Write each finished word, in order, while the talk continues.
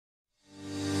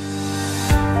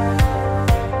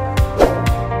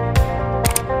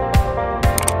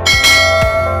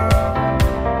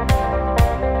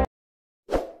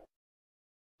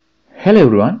Hello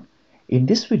everyone, in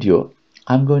this video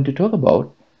I'm going to talk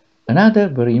about another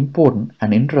very important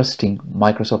and interesting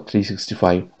Microsoft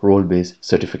 365 role-based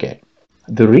certificate.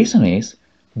 The reason is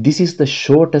this is the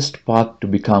shortest path to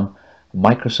become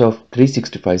Microsoft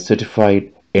 365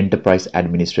 Certified Enterprise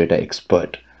Administrator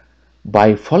Expert.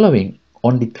 By following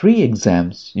only 3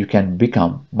 exams, you can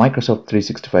become Microsoft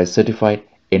 365 Certified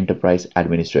Enterprise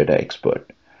Administrator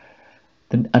Expert.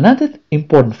 Then another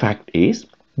important fact is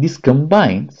this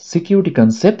combines security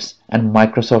concepts and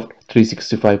Microsoft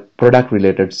 365 product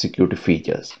related security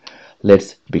features.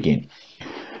 Let's begin.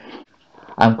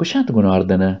 I'm Kushant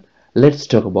Gunardhana. Let's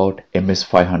talk about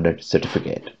MS-500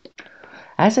 certificate.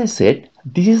 As I said,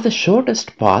 this is the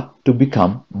shortest path to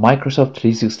become Microsoft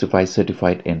 365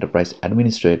 Certified Enterprise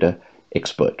Administrator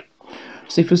Expert.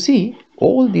 So if you see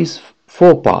all these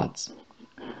 4 paths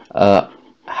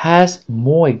has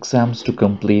more exams to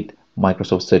complete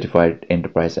Microsoft Certified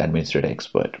Enterprise Administrator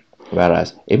Expert,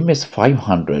 whereas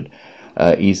MS-500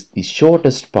 is the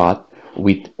shortest path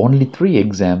with only 3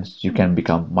 exams. You can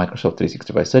become Microsoft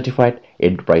 365 Certified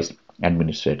Enterprise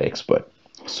Administrator Expert.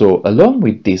 So along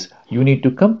with this, you need to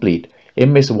complete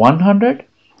MS-100,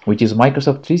 which is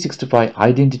Microsoft 365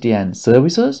 Identity and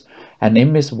Services, and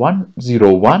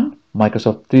MS-101,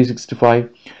 Microsoft 365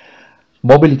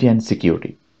 Mobility and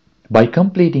Security. By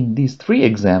completing these 3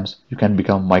 exams, you can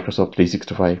become Microsoft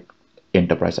 365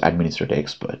 Enterprise Administrator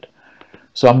Expert.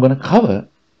 So I'm going to cover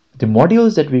the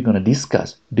modules that we're going to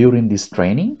discuss during this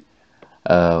training.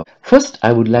 First,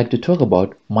 I would like to talk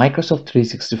about Microsoft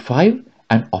 365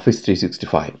 and Office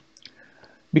 365.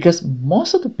 Because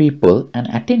most of the people and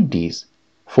attendees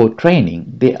for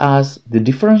training, they ask the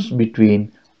difference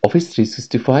between Office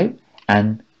 365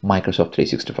 and Microsoft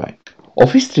 365.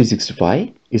 Office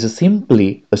 365 is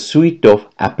simply a suite of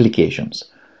applications.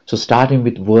 So starting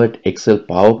with Word, Excel,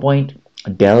 PowerPoint,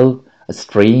 Delve,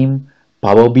 Stream,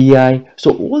 Power BI.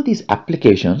 So all these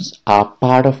applications are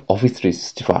part of Office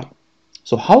 365.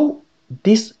 So how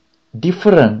this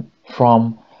different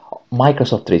from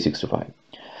Microsoft 365?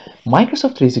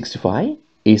 Microsoft 365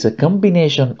 is a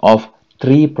combination of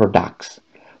 3 products.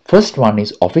 First one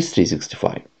is Office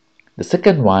 365. The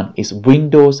second one is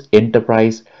Windows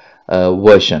Enterprise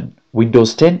version,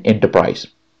 Windows 10 Enterprise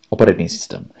operating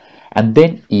system, and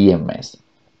then EMS.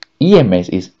 EMS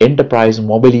is Enterprise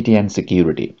Mobility and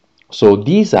Security. So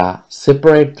these are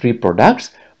separate 3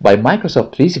 products. By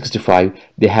Microsoft 365,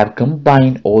 they have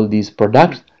combined all these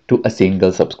products to a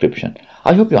single subscription.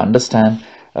 I hope you understand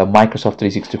Microsoft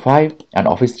 365 and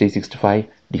Office 365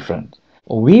 difference.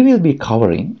 We will be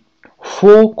covering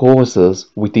 4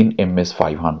 courses within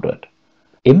MS-500.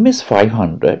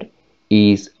 MS-500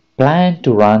 is planned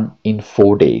to run in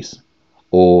 4 days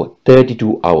or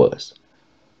 32 hours.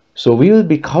 So we will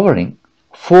be covering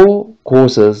 4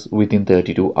 courses within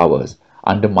 32 hours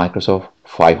under Microsoft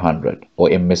 500 or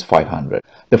MS-500.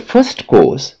 The first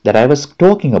course that I was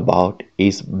talking about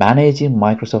is Managing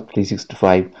Microsoft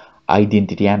 365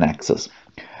 Identity and Access.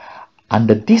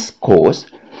 Under this course,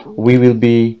 we will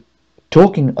be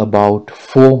talking about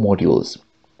 4 modules.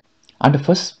 Under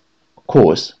first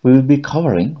course, we will be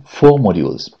covering 4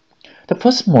 modules. The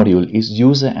first module is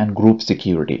User and Group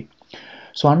Security.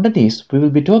 So under this, we will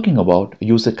be talking about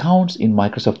user accounts in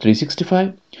Microsoft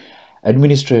 365,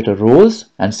 administrator roles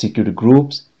and security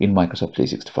groups in Microsoft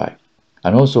 365,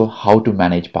 and also how to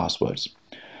manage passwords.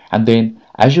 And then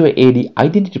Azure AD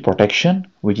Identity Protection,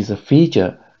 which is a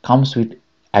feature comes with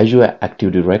Azure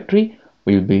Active Directory.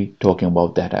 We will be talking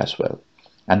about that as well.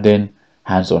 And then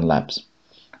hands-on labs.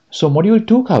 So module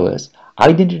 2 covers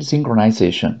identity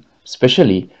synchronization,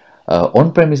 especially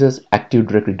on-premises Active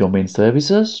Directory domain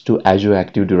services to Azure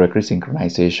Active Directory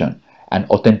synchronization and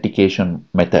authentication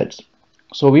methods.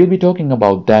 So we'll be talking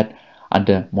about that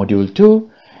under module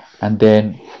 2. And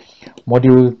then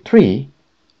module 3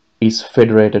 is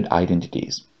Federated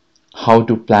Identities, how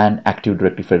to plan Active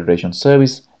Directory Federation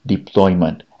service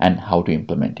deployment and how to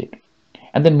implement it.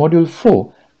 And then module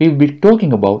 4, we will be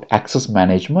talking about access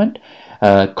management,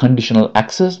 conditional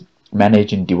access,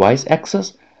 managing device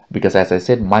access, because as I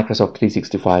said, Microsoft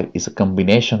 365 is a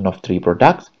combination of 3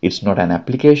 products. It's not an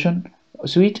application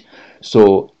suite.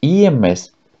 So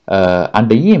EMS,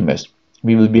 under EMS,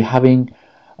 we will be having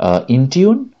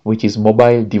Intune, which is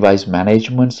mobile device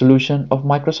management solution of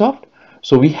Microsoft.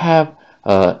 So we have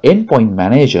Endpoint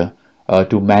Manager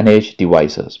to manage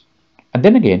devices. And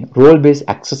then again, role-based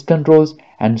access controls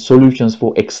and solutions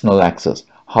for external access,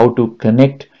 how to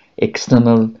connect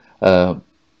external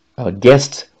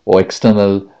guests or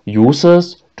external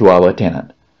users to our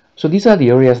tenant. So these are the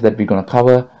areas that we're going to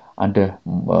cover under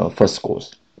first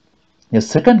course. The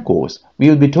second course, we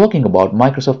will be talking about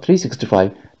Microsoft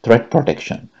 365 threat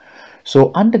protection.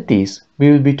 So under this,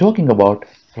 we will be talking about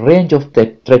range of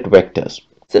threat vectors.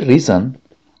 The reason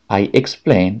I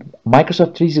explained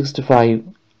Microsoft 365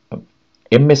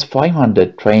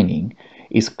 MS-500 training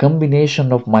is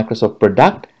combination of Microsoft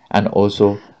product and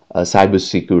also a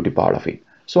cybersecurity part of it.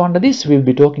 So under this, we'll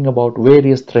be talking about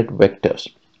various threat vectors,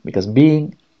 because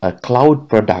being a cloud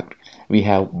product, we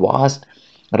have vast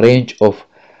range of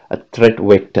threat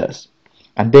vectors.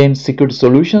 And then security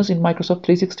solutions in Microsoft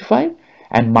 365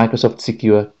 and Microsoft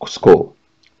Secure Score,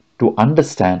 to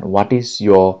understand what is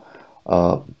your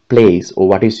place or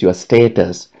what is your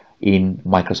status in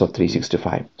Microsoft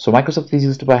 365. So Microsoft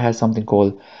 365 has something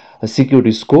called a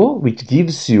security score, which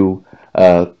gives you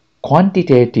a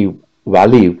quantitative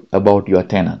value about your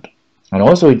tenant, and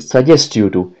also it suggests you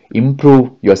to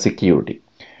improve your security.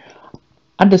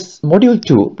 Under module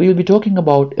 2, we will be talking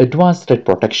about advanced threat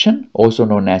protection, also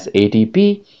known as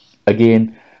ATP.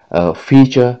 Again, a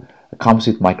feature comes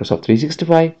with Microsoft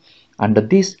 365. Under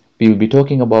this, we will be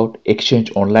talking about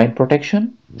Exchange Online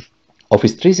Protection,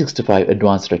 Office 365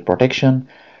 Advanced Threat Protection,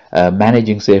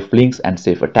 managing safe links and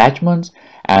safe attachments,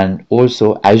 and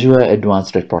also Azure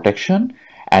Advanced Threat Protection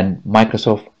and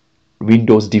Microsoft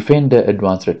Windows Defender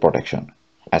Advanced Threat Protection.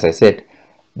 As I said,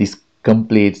 this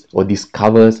completes or this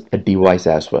covers a device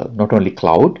as well. Not only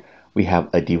cloud, we have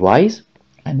a device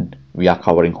and we are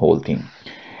covering whole thing.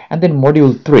 And then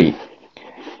module 3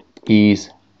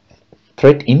 is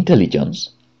threat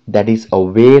intelligence. That is a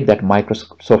way that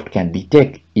Microsoft can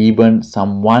detect even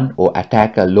someone or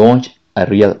attacker launch a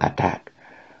real attack.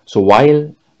 So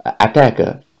while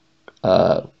attacker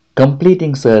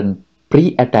completing certain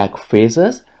pre-attack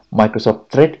phases,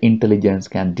 Microsoft Threat Intelligence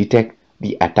can detect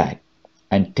the attack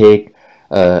and take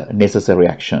necessary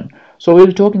action. So we'll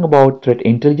be talking about threat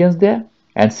intelligence there,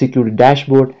 and security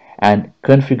dashboard, and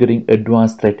configuring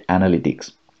advanced threat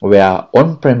analytics, where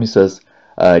on-premises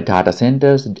data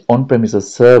centers,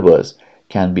 on-premises servers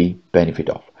can be benefit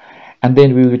of. And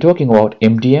then we will be talking about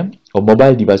MDM or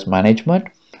mobile device management,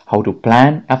 how to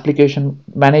plan application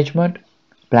management,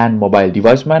 plan mobile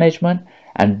device management,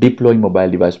 and deploy mobile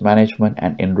device management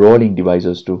and enrolling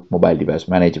devices to mobile device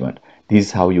management. This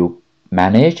is how you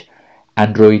manage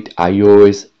Android,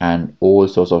 iOS, and all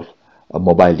sorts of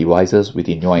mobile devices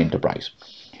within your enterprise.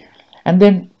 And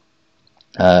then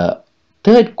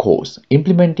third course,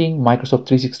 implementing Microsoft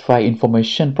 365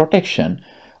 information protection,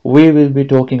 we will be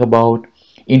talking about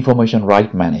information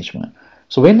right management.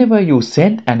 So whenever you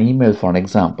send an email, for an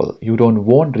example, you don't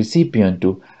want recipient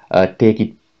to take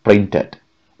it printed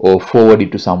or forward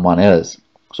it to someone else.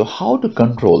 So how to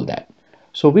control that?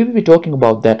 So we will be talking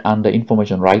about that under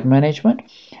information right management,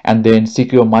 and then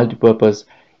secure multipurpose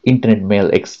internet mail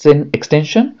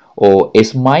extension or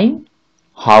SMIME,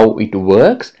 how it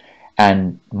works,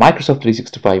 and Microsoft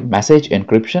 365 message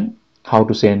encryption, how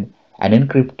to send an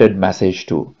encrypted message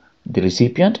to the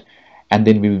recipient. And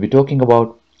then we will be talking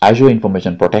about Azure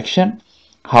information protection,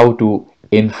 how to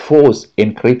enforce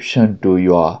encryption to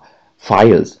your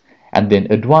files, and then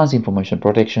advanced information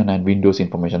protection and Windows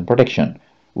information protection.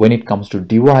 When it comes to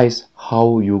device,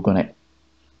 how you're gonna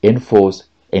enforce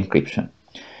encryption.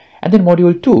 And then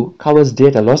module 2 covers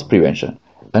data loss prevention,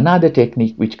 another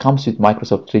technique which comes with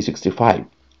Microsoft 365.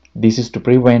 This is to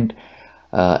prevent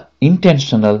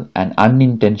intentional and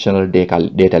unintentional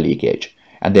data leakage,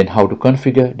 and then how to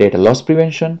configure data loss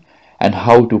prevention, and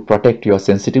how to protect your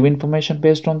sensitive information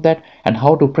based on that, and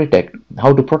how to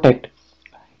protect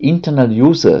internal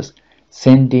users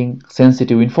sending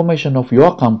sensitive information of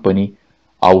your company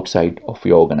outside of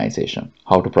your organization,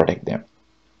 how to protect them.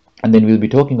 And then we'll be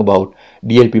talking about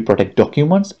DLP protect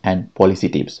documents and policy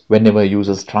tips. Whenever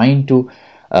users trying to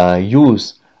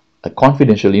use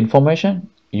confidential information,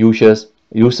 users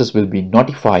will be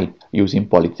notified using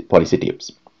policy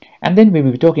tips. And then we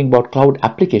will be talking about cloud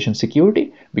application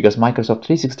security, because Microsoft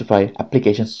 365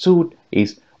 application suite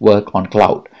is work on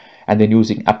cloud, and then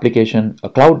using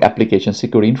cloud application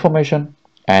security information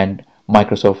and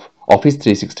Microsoft Office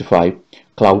 365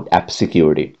 cloud app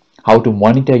security, how to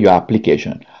monitor your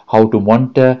application, how to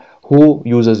monitor who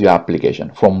uses your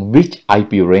application, from which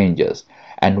IP ranges,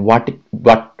 and what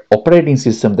operating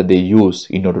system that they use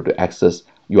in order to access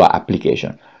your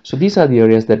application. So these are the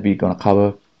areas that we're going to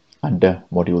cover under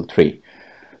module 3.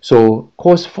 So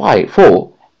course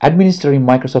 4, administering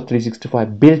Microsoft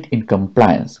 365 built-in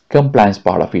compliance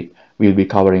part of it we'll be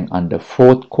covering under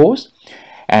 4th course,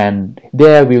 and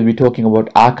there we'll be talking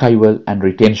about archival and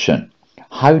retention,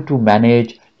 how to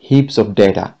manage heaps of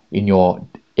data in your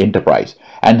enterprise,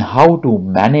 and how to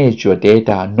manage your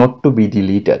data not to be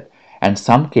deleted. And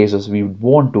some cases we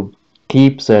want to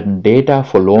keep certain data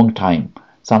for long time.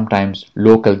 Sometimes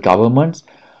local governments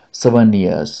 7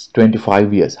 years,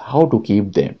 25 years, how to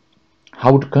keep them,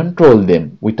 how to control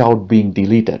them without being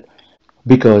deleted,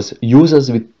 because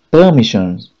users with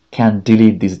permissions can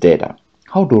delete this data,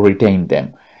 how to retain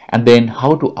them, and then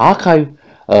how to archive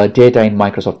data in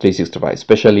Microsoft 365,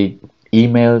 especially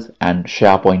emails and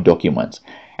SharePoint documents.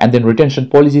 And then retention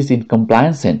policies in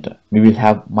Compliance Center. We will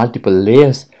have multiple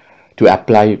layers to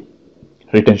apply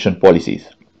retention policies,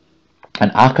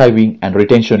 and archiving and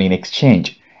retention in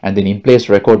Exchange, and then in place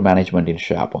record management in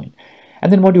SharePoint.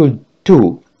 And then module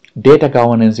 2, data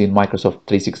governance in Microsoft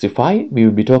 365. We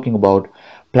will be talking about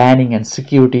planning and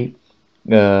security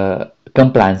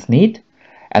compliance need,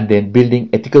 and then building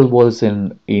ethical walls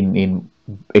in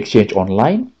Exchange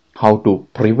Online, how to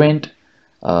prevent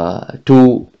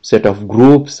two set of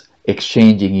groups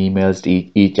exchanging emails to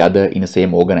each other in the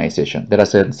same organization. There are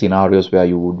certain scenarios where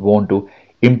you would want to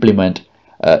implement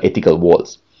ethical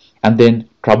walls, and then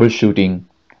troubleshooting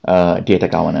data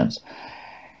governance.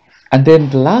 And then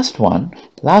the last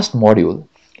module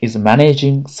is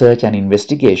managing search and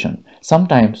investigation.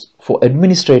 Sometimes for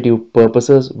administrative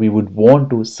purposes, we would want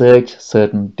to search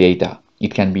certain data.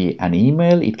 It can be an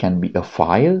email, it can be a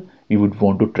file, we would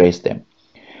want to trace them.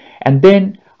 And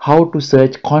then how to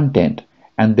search content,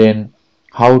 and then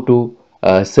how to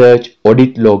search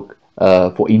audit log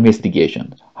for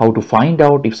investigation, how to find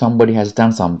out if somebody has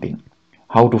done something,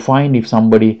 how to find if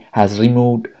somebody has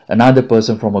removed another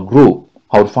person from a group,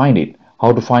 how to find it,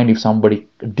 how to find if somebody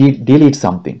deletes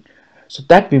something. So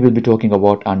that we will be talking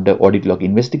about under audit log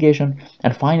investigation.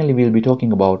 And finally we will be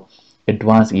talking about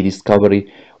advanced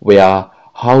e-discovery, where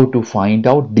how to find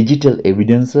out digital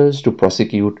evidences to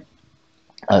prosecute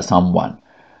someone.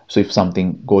 So if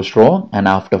something goes wrong and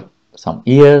after some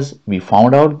years we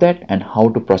found out that, and how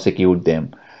to prosecute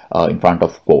them in front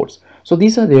of courts. So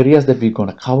these are the areas that we're going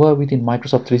to cover within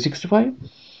Microsoft 365.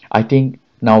 I think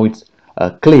now it's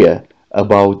clear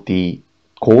about the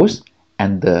course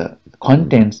and the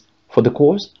contents for the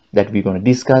course that we're going to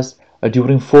discuss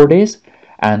during 4 days.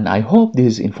 And I hope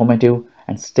this is informative,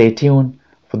 and stay tuned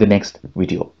for the next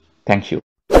video. Thank you.